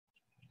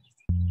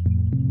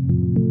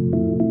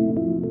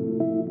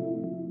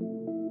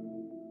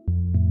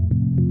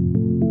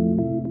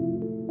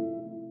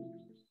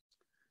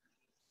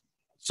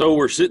So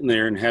we're sitting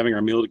there and having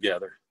our meal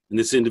together, and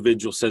this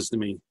individual says to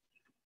me,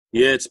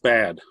 yeah, it's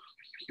bad,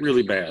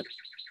 really bad,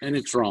 and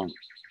it's wrong.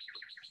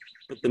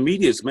 But the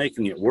media is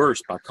making it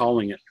worse by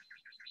calling it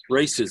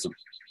racism.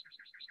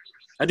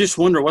 I just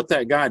wonder what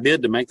that guy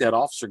did to make that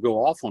officer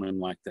go off on him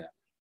like that.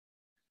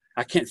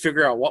 I can't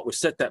figure out what would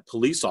set that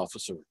police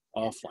officer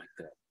off like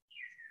that.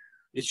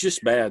 It's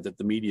just bad that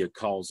the media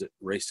calls it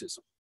racism.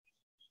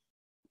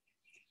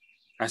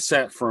 I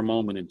sat for a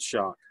moment in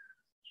shock.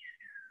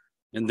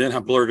 And then I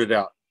blurted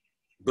out,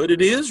 but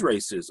it is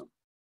racism.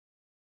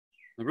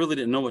 I really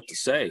didn't know what to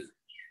say.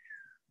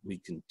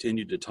 We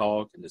continued to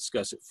talk and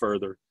discuss it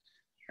further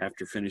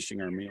after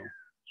finishing our meal.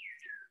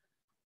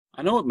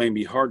 I know it may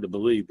be hard to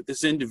believe, but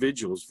this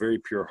individual is very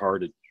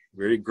pure-hearted,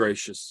 very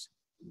gracious,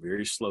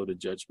 very slow to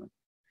judgment,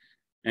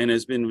 and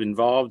has been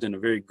involved in a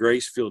very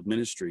grace-filled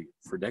ministry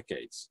for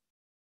decades.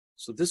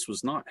 So this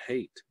was not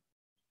hate.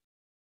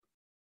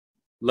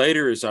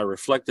 Later, as I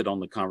reflected on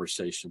the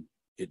conversation,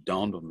 it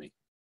dawned on me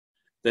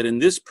that in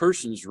this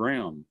person's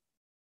realm,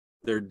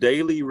 their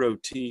daily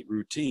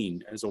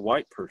routine as a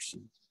white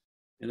person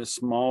in a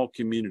small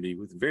community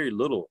with very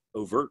little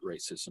overt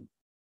racism,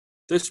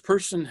 this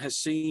person has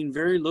seen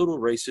very little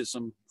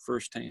racism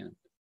firsthand.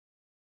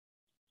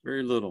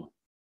 Very little.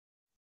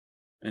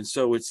 And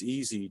so it's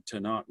easy to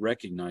not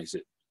recognize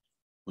it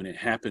when it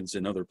happens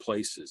in other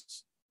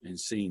places and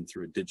seen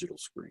through a digital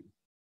screen.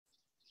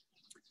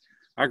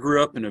 I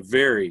grew up in a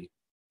very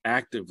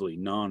actively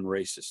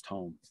non-racist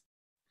home.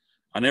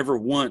 I never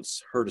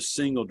once heard a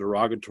single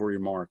derogatory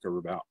remark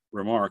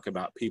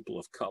about people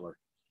of color,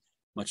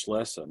 much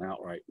less an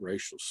outright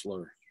racial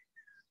slur.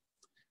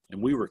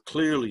 And we were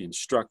clearly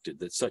instructed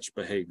that such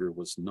behavior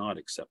was not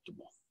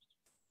acceptable.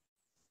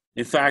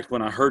 In fact,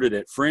 when I heard it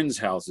at friends'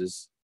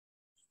 houses,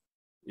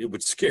 it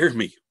would scare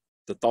me,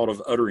 the thought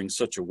of uttering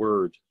such a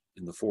word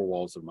in the four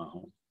walls of my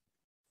home.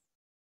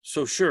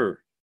 So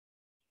sure,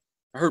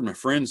 I heard my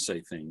friends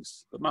say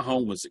things, but my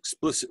home was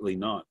explicitly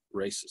not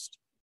racist.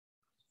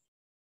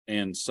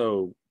 And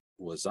so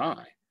was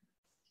I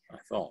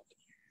thought.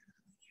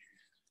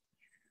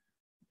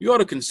 You ought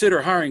to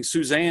consider hiring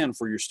Suzanne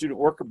for your student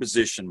worker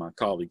position, my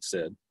colleague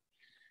said.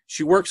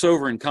 She works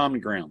over in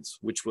Common Grounds,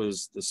 which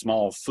was the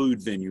small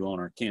food venue on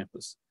our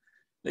campus.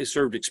 They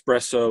served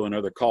espresso and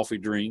other coffee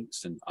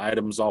drinks and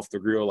items off the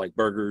grill like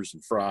burgers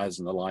and fries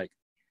and the like.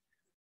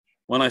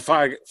 When I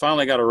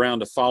finally got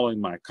around to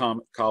following my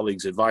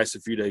colleague's advice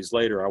a few days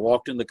later, I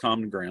walked in the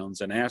Common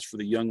Grounds and asked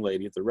the young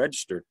lady at the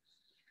register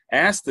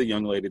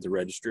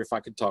if I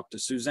could talk to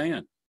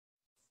Suzanne.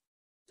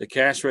 The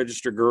cash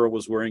register girl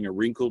was wearing a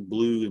wrinkled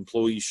blue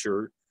employee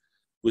shirt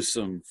with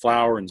some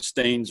flour and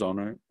stains on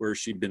it where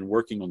she'd been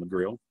working on the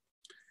grill.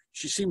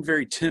 She seemed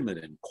very timid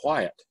and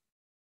quiet.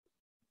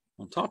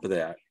 On top of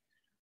that,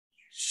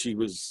 she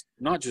was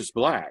not just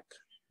black,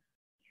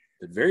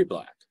 but very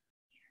black.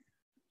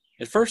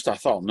 At first, I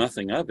thought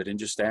nothing of it and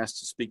just asked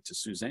to speak to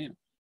Suzanne.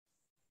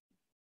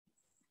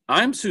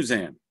 I'm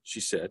Suzanne, she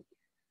said.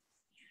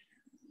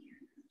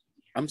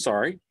 I'm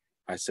sorry,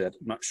 I said.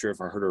 I'm not sure if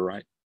I heard her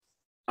right.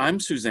 I'm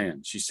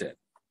Suzanne, she said.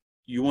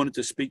 You wanted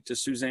to speak to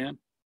Suzanne?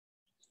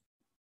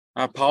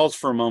 I paused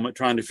for a moment,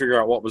 trying to figure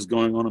out what was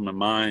going on in my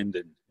mind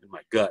and in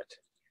my gut.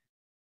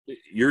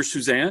 You're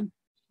Suzanne?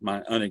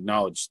 My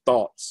unacknowledged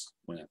thoughts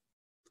went.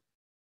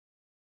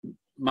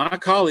 My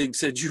colleague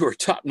said you are a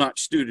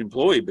top-notch student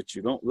employee, but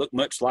you don't look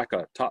much like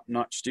a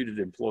top-notch student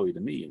employee to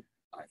me,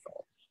 I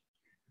thought.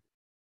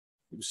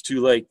 It was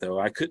too late, though.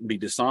 I couldn't be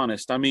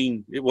dishonest. I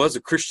mean, it was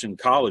a Christian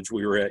college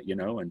we were at,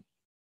 and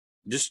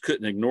just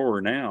couldn't ignore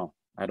her now.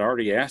 I'd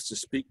already asked to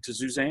speak to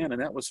Suzanne,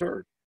 and that was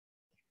her.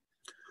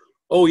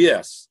 Oh,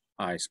 yes,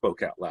 I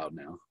spoke out loud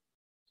now.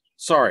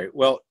 Sorry,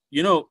 well,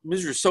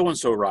 Mrs.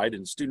 So-and-so, right,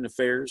 in student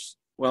affairs?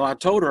 Well, I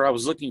told her I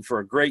was looking for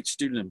a great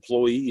student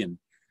employee, and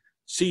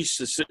she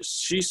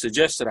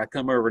suggested I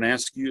come over and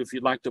ask you if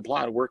you'd like to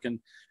apply to work in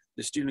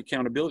the student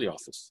accountability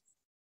office.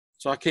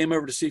 So I came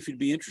over to see if you'd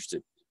be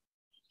interested.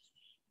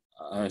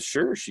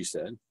 Sure, she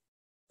said.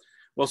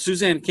 Well,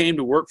 Suzanne came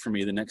to work for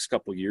me the next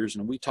couple of years,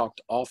 and we talked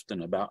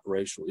often about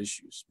racial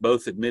issues,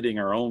 both admitting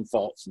our own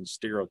faults and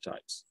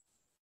stereotypes.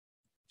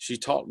 She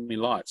taught me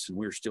lots, and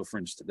we're still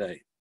friends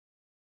today.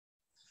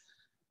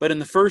 But in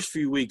the first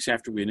few weeks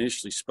after we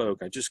initially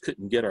spoke, I just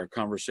couldn't get our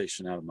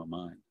conversation out of my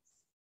mind.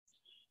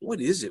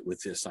 What is it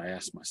with this? I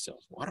asked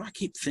myself. Why do I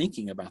keep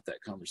thinking about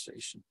that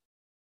conversation?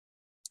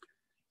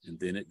 And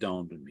then it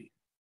dawned on me.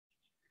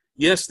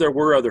 Yes, there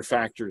were other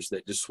factors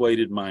that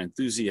dissuaded my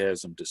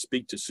enthusiasm to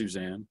speak to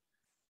Suzanne,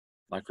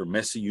 like her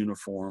messy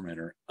uniform and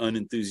her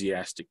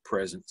unenthusiastic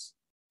presence.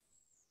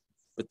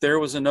 But there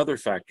was another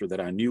factor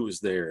that I knew was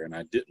there, and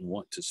I didn't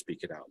want to speak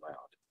it out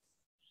loud.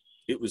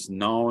 It was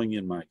gnawing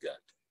in my gut.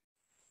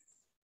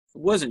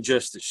 It wasn't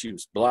just that she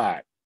was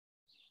black.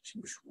 She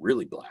was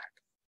really black.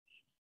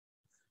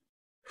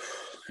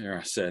 There,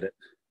 I said it.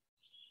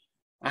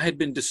 I had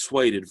been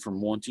dissuaded from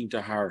wanting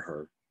to hire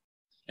her,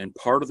 and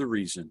part of the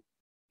reason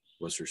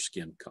was her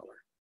skin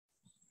color.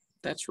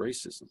 That's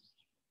racism.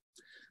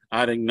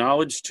 I'd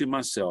acknowledged to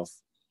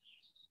myself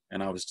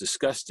and I was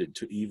disgusted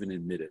to even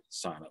admit it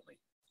silently.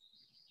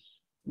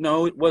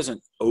 No, it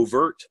wasn't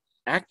overt,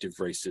 active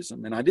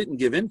racism, and I didn't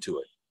give in to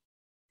it,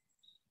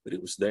 but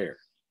it was there.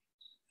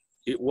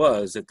 It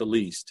was, at the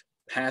least,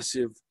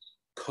 passive,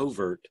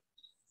 covert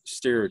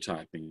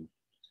stereotyping,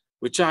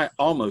 which I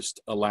almost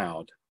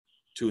allowed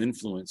to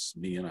influence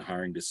me in a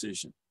hiring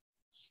decision.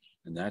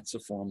 And that's a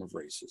form of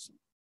racism.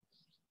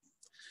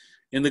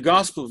 In the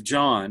Gospel of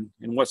John,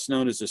 in what's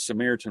known as the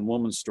Samaritan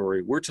woman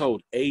story, we're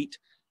told 8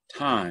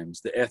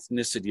 times the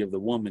ethnicity of the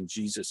woman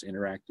Jesus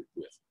interacted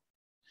with.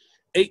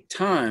 8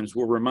 times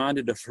we're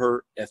reminded of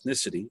her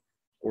ethnicity,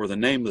 or the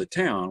name of the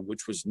town,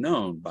 which was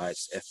known by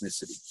its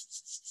ethnicity.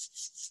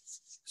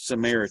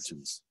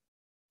 Samaritans,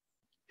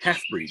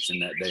 half-breeds in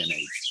that day and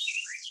age.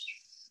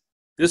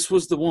 This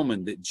was the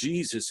woman that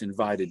Jesus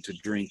invited to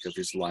drink of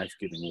his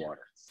life-giving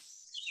water.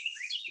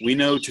 We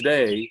know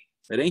today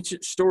that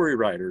ancient story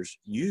writers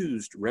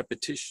used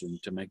repetition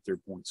to make their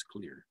points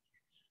clear.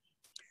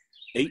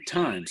 8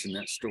 times in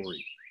that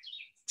story,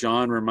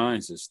 John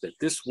reminds us that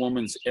this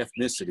woman's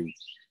ethnicity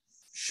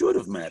should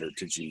have mattered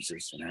to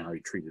Jesus and how he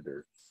treated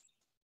her,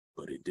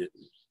 but it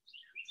didn't.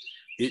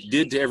 It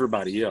did to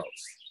everybody else,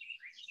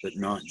 but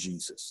not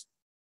Jesus.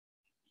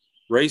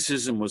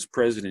 Racism was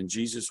present in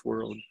Jesus'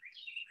 world.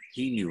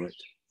 He knew it,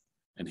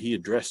 and he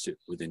addressed it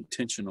with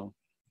intentional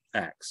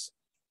acts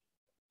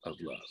of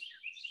love.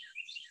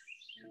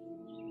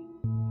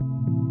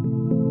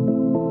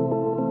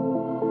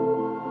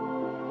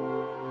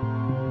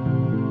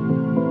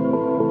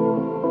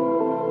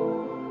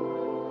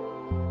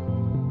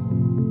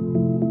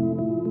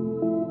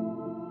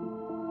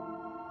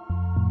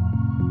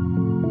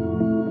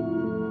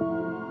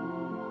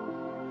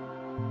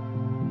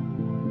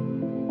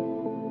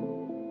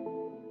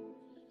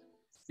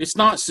 It's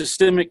not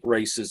systemic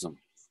racism.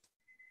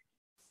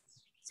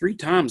 3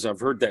 times I've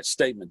heard that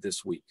statement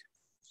this week,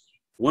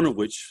 one of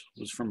which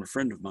was from a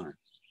friend of mine.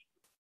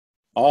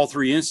 All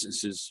 3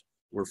 instances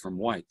were from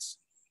whites.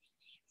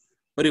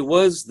 But it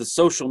was the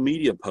social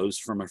media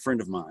post from a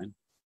friend of mine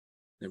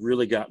that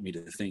really got me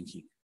to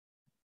thinking.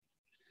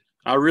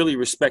 I really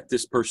respect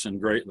this person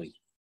greatly.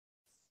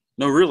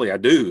 No, really, I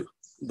do.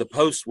 The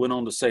post went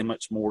on to say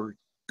much more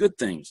good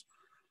things,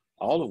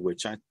 all of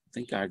which I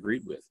think I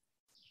agreed with.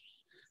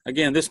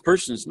 Again, this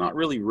person is not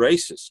really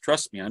racist.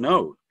 Trust me, I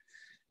know.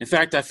 In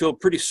fact, I feel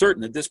pretty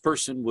certain that this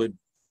person would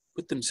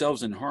put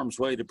themselves in harm's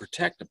way to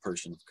protect a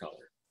person of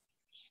color.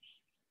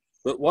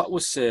 But what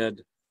was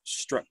said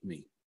struck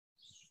me,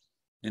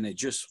 and it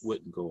just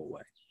wouldn't go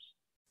away.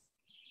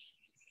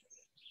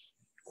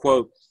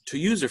 Quote, to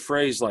use a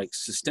phrase like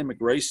systemic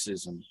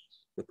racism,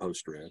 the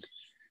post read,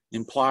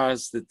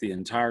 implies that the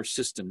entire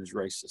system is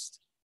racist.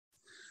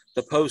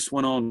 The post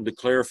went on to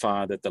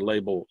clarify that the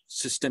label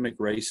systemic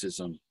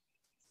racism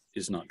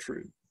is not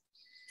true.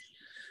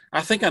 I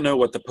think I know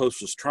what the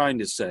post was trying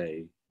to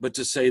say, but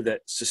to say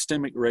that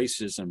systemic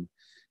racism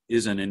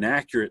is an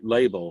inaccurate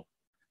label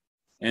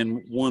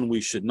and one we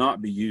should not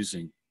be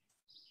using,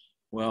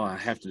 well, I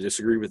have to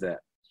disagree with that.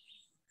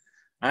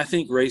 I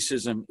think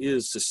racism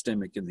is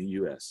systemic in the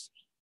U.S.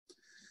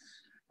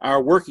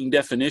 Our working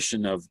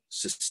definition of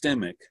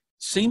systemic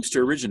seems to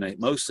originate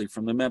mostly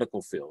from the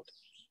medical field.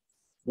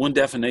 One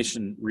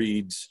definition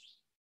reads,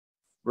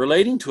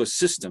 relating to a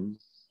system,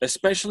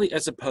 especially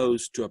as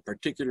opposed to a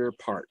particular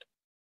part,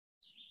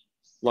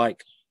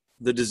 like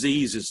the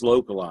disease is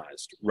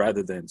localized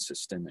rather than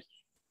systemic.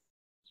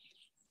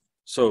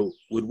 So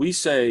would we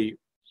say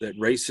that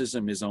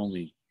racism is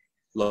only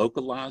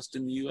localized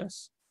in the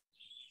U.S.?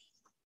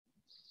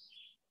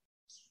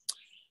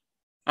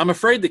 I'm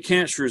afraid the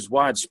cancer is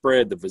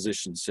widespread, the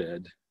physician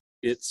said.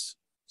 It's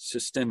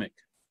systemic.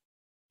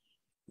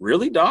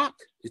 Really, doc?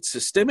 It's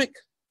systemic?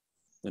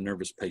 The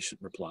nervous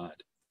patient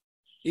replied.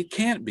 It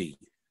can't be.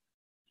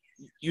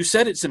 You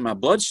said it's in my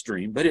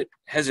bloodstream, but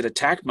has it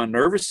attacked my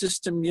nervous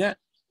system yet?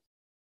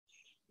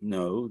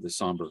 No, the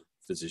somber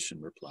physician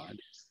replied.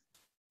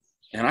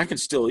 And I can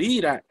still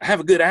eat. I have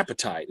a good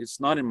appetite. It's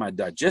not in my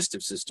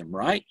digestive system,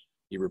 right?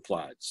 He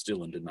replied,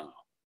 still in denial.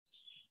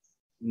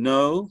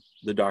 No,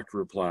 the doctor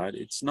replied,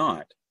 it's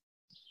not.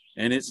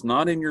 And it's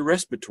not in your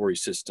respiratory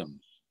system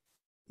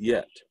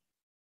yet.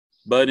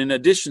 But in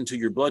addition to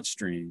your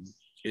bloodstream,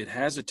 it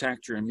has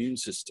attacked your immune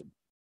system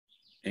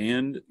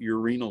and your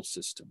renal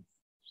system.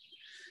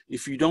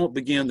 If you don't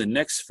begin the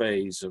next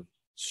phase of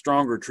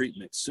stronger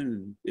treatment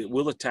soon, it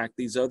will attack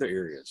these other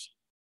areas,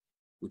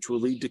 which will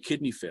lead to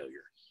kidney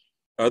failure,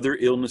 other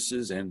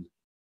illnesses, and,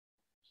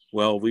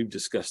 well, we've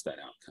discussed that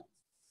outcome.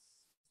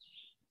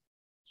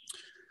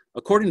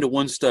 According to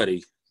one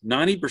study,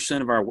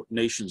 90% of our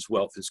nation's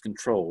wealth is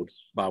controlled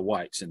by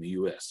whites in the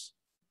U.S.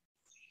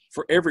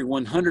 For every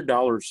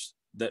 $100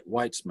 that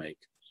whites make,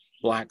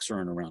 blacks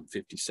earn around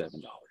 $57.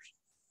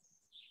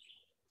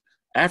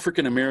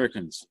 African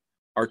Americans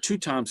are 2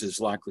 times as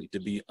likely to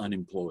be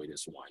unemployed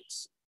as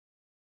whites.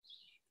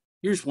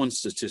 Here's one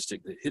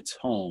statistic that hits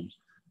home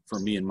for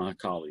me and my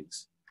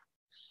colleagues.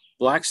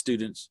 Black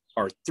students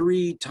are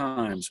 3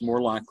 times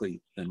more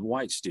likely than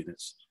white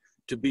students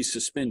to be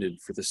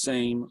suspended for the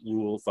same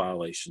rule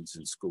violations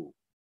in school.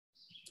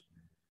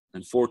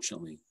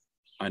 Unfortunately,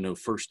 I know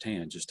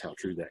firsthand just how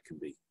true that can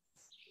be.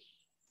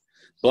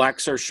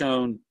 Blacks are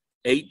shown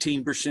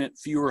 18%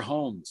 fewer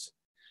homes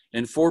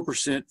and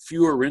 4%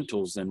 fewer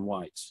rentals than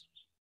whites.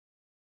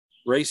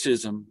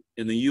 Racism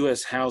in the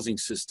U.S. housing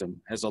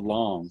system has a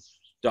long,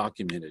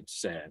 documented,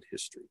 sad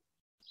history.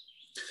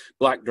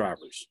 Black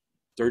drivers,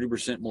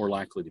 30% more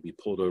likely to be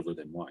pulled over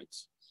than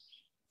whites.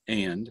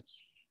 And,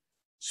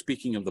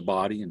 speaking of the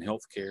body and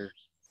health care,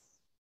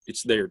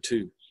 it's there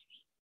too.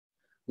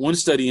 One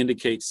study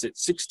indicates that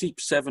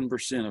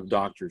 67% of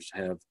doctors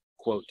have,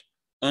 quote,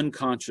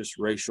 unconscious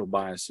racial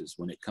biases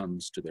when it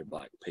comes to their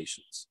Black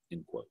patients,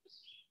 end quote.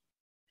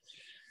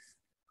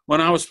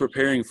 When I was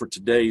preparing for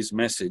today's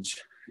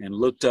message and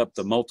looked up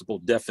the multiple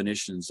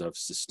definitions of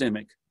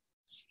systemic,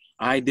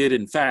 I did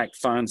in fact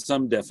find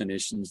some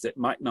definitions that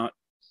might not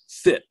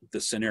fit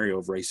the scenario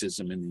of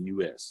racism in the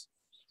U.S.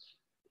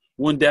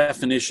 One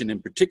definition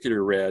in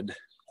particular read,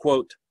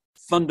 quote,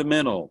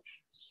 fundamental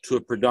to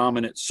a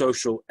predominant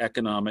social,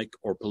 economic,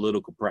 or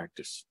political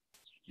practice,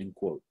 end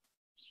quote.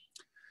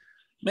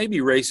 Maybe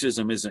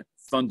racism isn't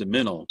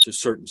fundamental to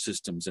certain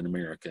systems in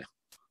America.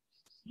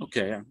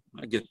 Okay,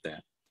 I get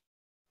that.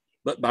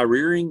 But by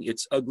rearing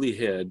its ugly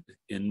head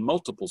in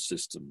multiple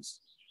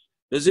systems,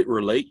 does it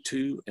relate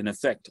to and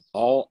affect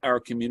all our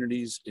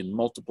communities in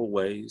multiple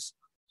ways,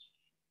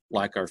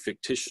 like our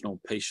fictional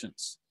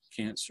patient's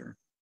cancer?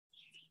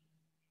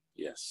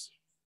 Yes.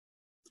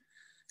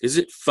 Is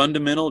it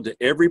fundamental to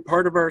every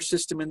part of our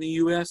system in the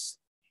U.S.?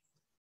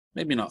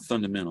 Maybe not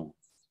fundamental,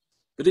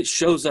 but it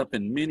shows up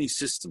in many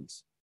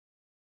systems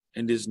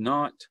and is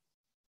not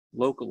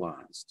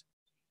localized.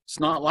 It's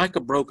not like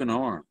a broken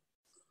arm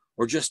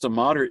or just a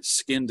moderate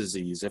skin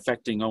disease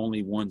affecting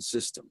only one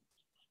system.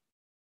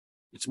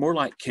 It's more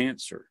like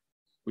cancer,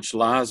 which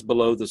lies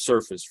below the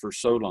surface for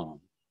so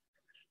long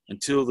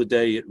until the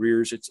day it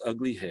rears its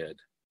ugly head,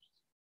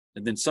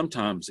 and then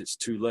sometimes it's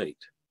too late.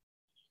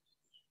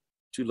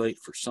 Too late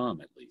for some,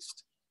 at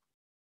least.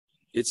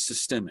 It's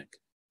systemic,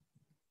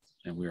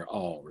 and we are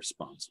all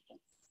responsible.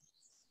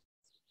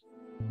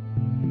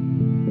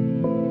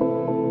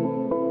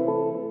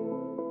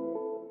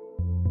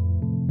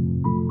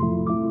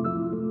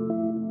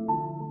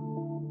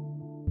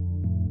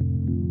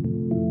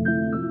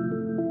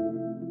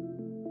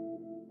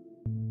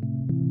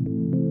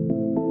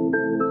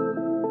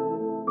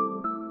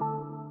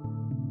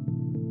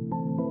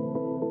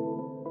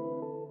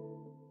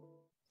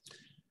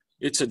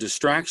 It's a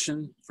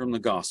distraction from the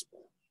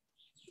gospel.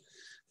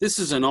 This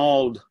is an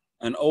old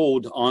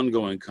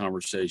ongoing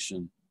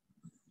conversation.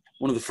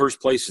 One of the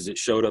first places it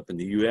showed up in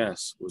the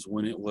U.S. was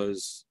when it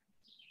was,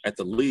 at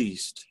the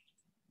least,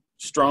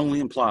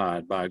 strongly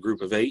implied by a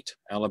group of 8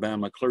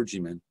 Alabama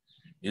clergymen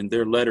in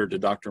their letter to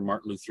Dr.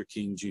 Martin Luther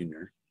King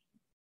Jr.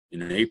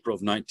 in April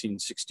of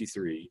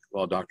 1963,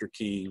 while Dr.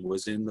 King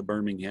was in the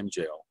Birmingham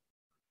jail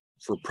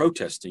for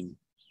protesting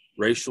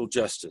racial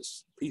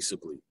justice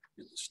peaceably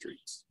in the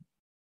streets.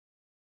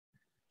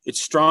 It's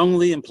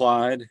strongly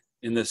implied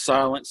in the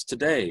silence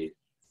today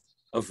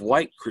of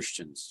white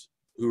Christians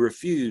who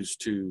refuse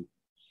to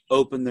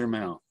open their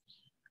mouth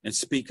and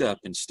speak up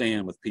and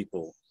stand with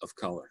people of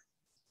color.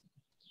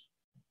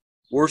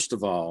 Worst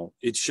of all,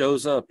 it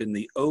shows up in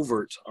the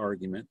overt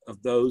argument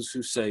of those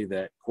who say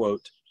that,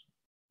 quote,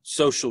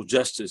 social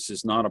justice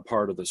is not a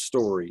part of the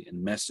story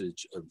and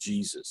message of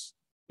Jesus,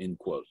 end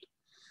quote.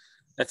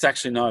 That's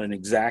actually not an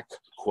exact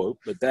quote,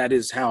 but that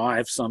is how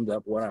I've summed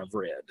up what I've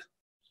read.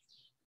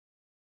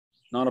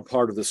 Not a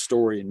part of the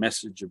story and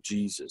message of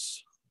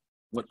Jesus,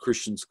 what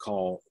Christians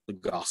call the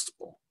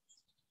gospel.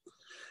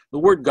 The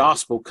word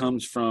gospel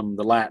comes from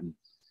the Latin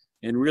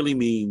and really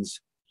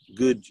means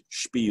good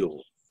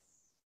spiel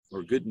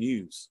or good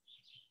news.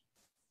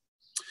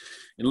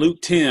 In Luke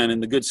 10,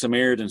 in the Good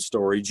Samaritan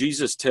story,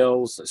 Jesus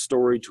tells a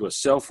story to a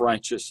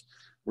self-righteous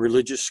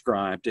religious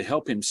scribe to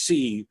help him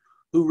see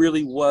who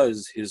really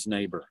was his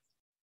neighbor.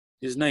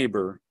 His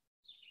neighbor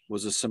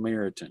was a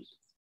Samaritan.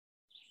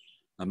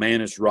 A man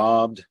is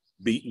robbed,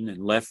 beaten,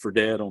 and left for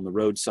dead on the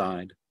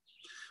roadside.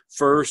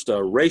 First,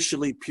 a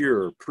racially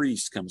pure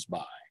priest comes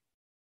by,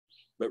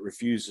 but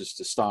refuses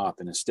to stop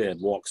and instead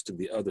walks to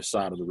the other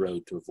side of the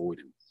road to avoid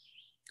him.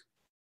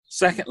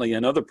 Secondly,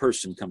 another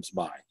person comes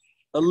by,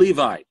 a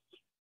Levite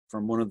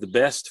from one of the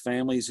best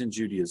families in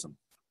Judaism.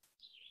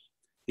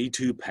 He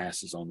too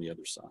passes on the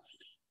other side.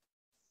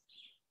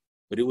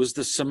 But it was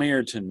the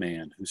Samaritan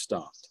man who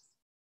stopped.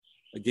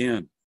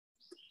 Again,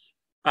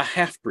 a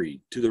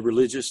half-breed to the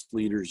religious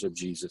leaders of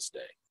Jesus' day.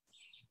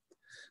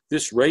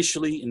 This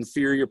racially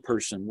inferior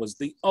person was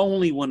the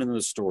only one in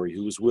the story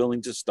who was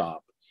willing to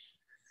stop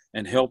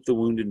and help the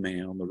wounded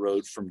man on the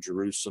road from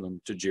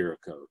Jerusalem to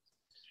Jericho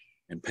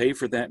and pay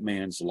for that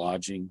man's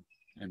lodging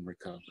and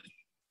recovery.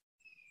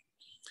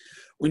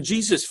 When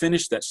Jesus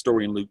finished that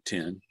story in Luke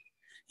 10,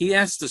 he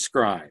asked the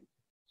scribe,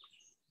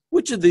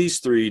 "Which of these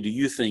 3 do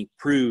you think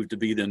proved to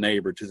be the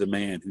neighbor to the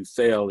man who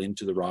fell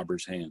into the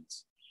robber's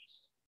hands?"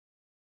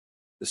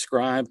 The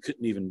scribe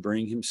couldn't even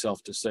bring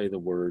himself to say the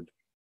word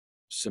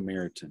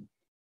Samaritan,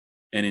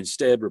 and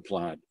instead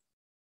replied,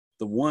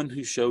 the one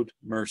who showed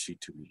mercy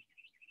to me.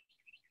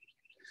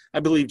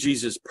 I believe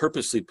Jesus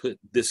purposely put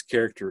this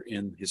character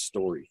in his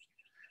story,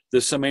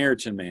 the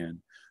Samaritan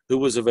man, who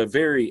was of a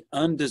very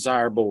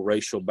undesirable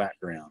racial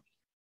background,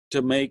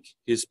 to make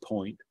his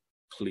point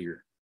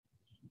clear.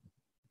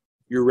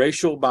 Your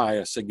racial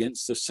bias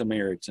against the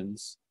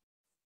Samaritans,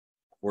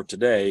 or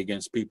today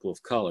against people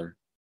of color,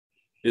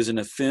 is an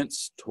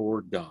offense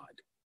toward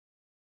God.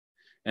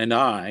 And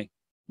I,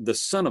 the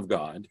Son of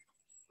God,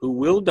 who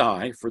will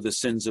die for the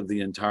sins of the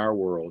entire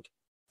world,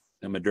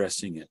 am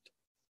addressing it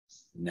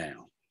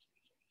now.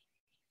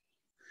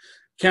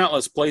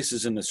 Countless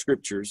places in the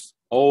Scriptures,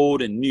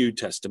 Old and New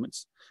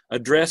Testaments,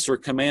 address or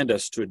command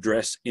us to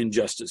address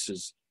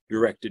injustices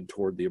directed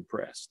toward the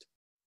oppressed.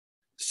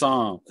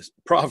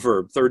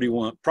 Proverbs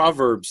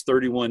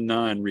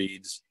 31:9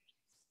 reads,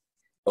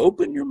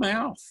 "Open your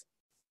mouth,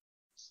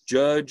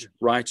 judge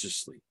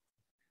righteously,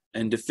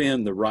 and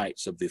defend the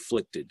rights of the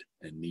afflicted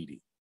and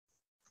needy."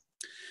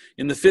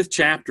 In the 5th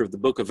chapter of the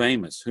book of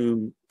Amos,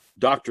 whom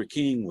Dr.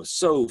 King was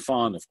so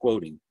fond of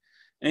quoting,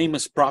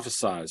 Amos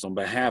prophesies on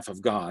behalf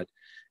of God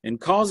and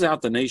calls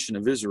out the nation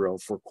of Israel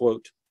for,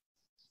 quote,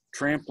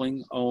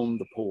 trampling on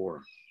the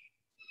poor.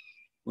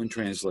 One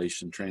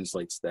translation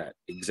translates that,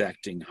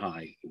 exacting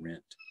high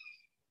rent.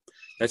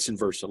 That's in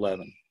verse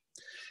 11.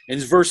 In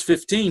verse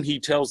 15, he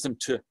tells them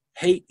to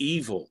hate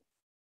evil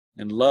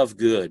and love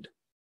good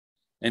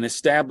and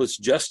establish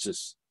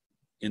justice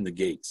in the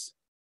gates.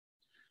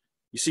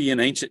 You see, in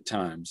ancient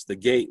times, the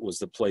gate was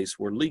the place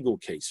where legal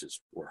cases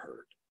were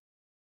heard.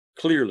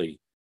 Clearly,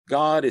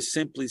 God is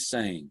simply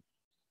saying,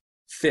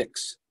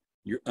 fix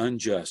your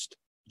unjust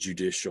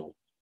judicial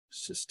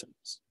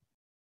systems.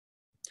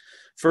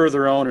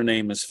 Further on in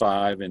Amos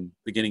 5 and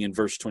beginning in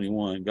verse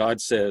 21, God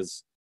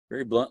says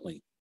very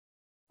bluntly,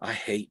 I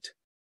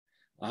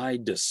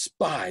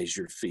despise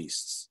your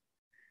feasts,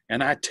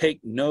 and I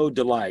take no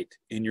delight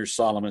in your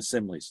solemn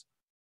assemblies.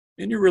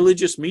 In your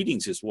religious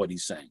meetings is what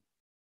he's saying.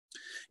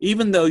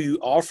 Even though you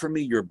offer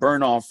me your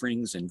burnt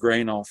offerings and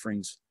grain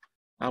offerings,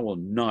 I will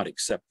not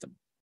accept them.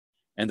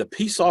 And the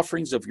peace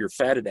offerings of your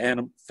fattened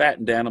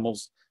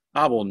animals,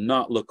 I will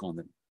not look on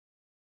them.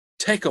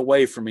 Take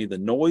away from me the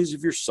noise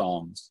of your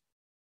songs.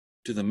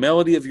 To the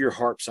melody of your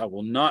harps, I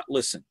will not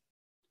listen.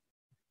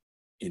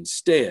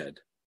 Instead,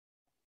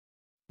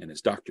 and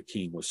as Dr.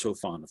 King was so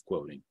fond of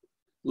quoting,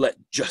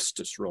 let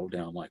justice roll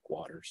down like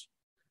waters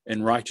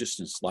and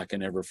righteousness like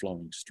an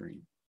ever-flowing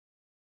stream.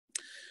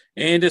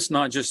 And it's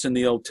not just in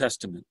the Old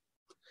Testament.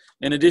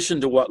 In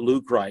addition to what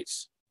Luke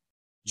writes,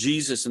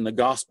 Jesus in the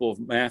Gospel of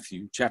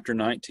Matthew, chapter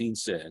 19,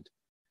 said,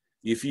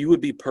 if you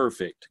would be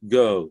perfect,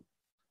 go,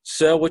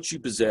 sell what you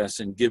possess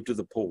and give to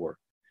the poor,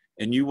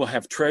 and you will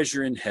have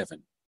treasure in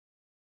heaven.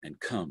 And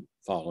come,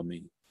 follow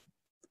me.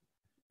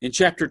 In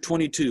chapter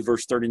 22,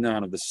 verse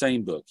 39 of the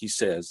same book, he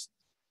says,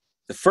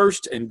 the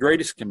first and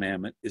greatest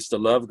commandment is to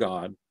love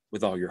God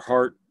with all your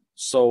heart,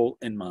 soul,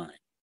 and mind.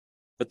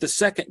 But the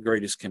second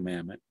greatest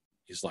commandment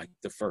is like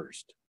the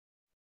first.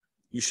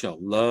 You shall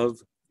love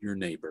your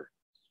neighbor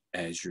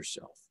as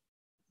yourself.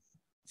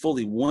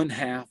 Fully one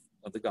half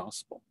of the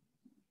gospel.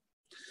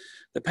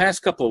 The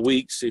past couple of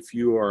weeks, if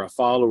you are a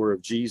follower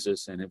of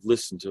Jesus and have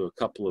listened to a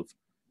couple of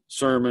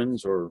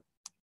sermons or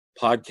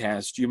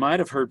podcasts, you might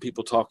have heard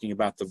people talking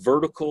about the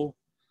vertical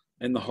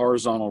and the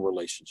horizontal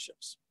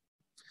relationships.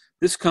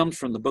 This comes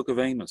from the book of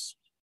Amos.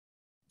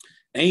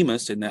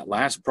 Amos, in that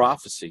last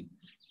prophecy,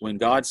 when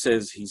God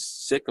says he's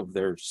sick of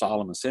their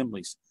solemn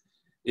assemblies,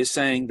 is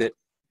saying that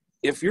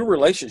if your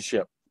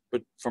relationship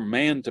from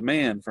man to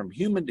man, from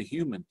human to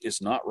human,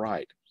 is not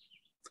right,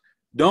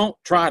 don't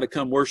try to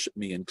come worship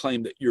me and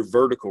claim that your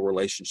vertical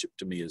relationship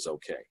to me is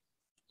okay.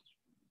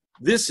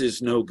 This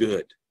is no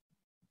good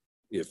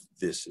if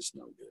this is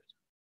no good.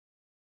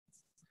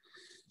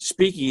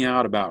 Speaking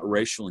out about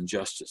racial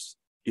injustice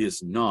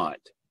is not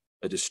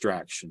a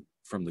distraction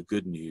from the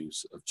good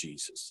news of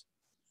Jesus.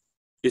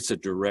 It's a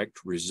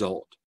direct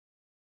result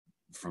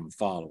from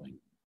following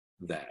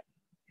that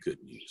good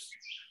news.